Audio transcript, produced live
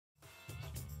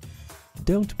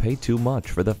Don't pay too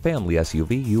much for the family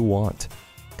SUV you want.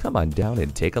 Come on down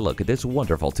and take a look at this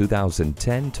wonderful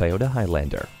 2010 Toyota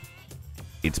Highlander.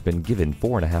 It's been given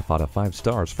 4.5 out of 5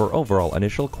 stars for overall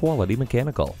initial quality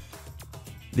mechanical.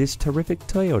 This terrific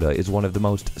Toyota is one of the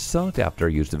most sought-after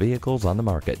used vehicles on the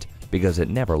market because it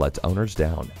never lets owners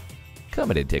down.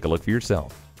 Come in and take a look for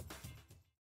yourself.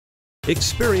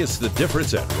 Experience the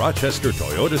difference at Rochester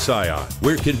Toyota Scion.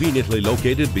 We're conveniently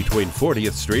located between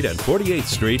 40th Street and 48th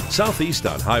Street, southeast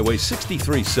on Highway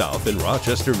 63 South in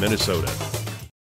Rochester, Minnesota.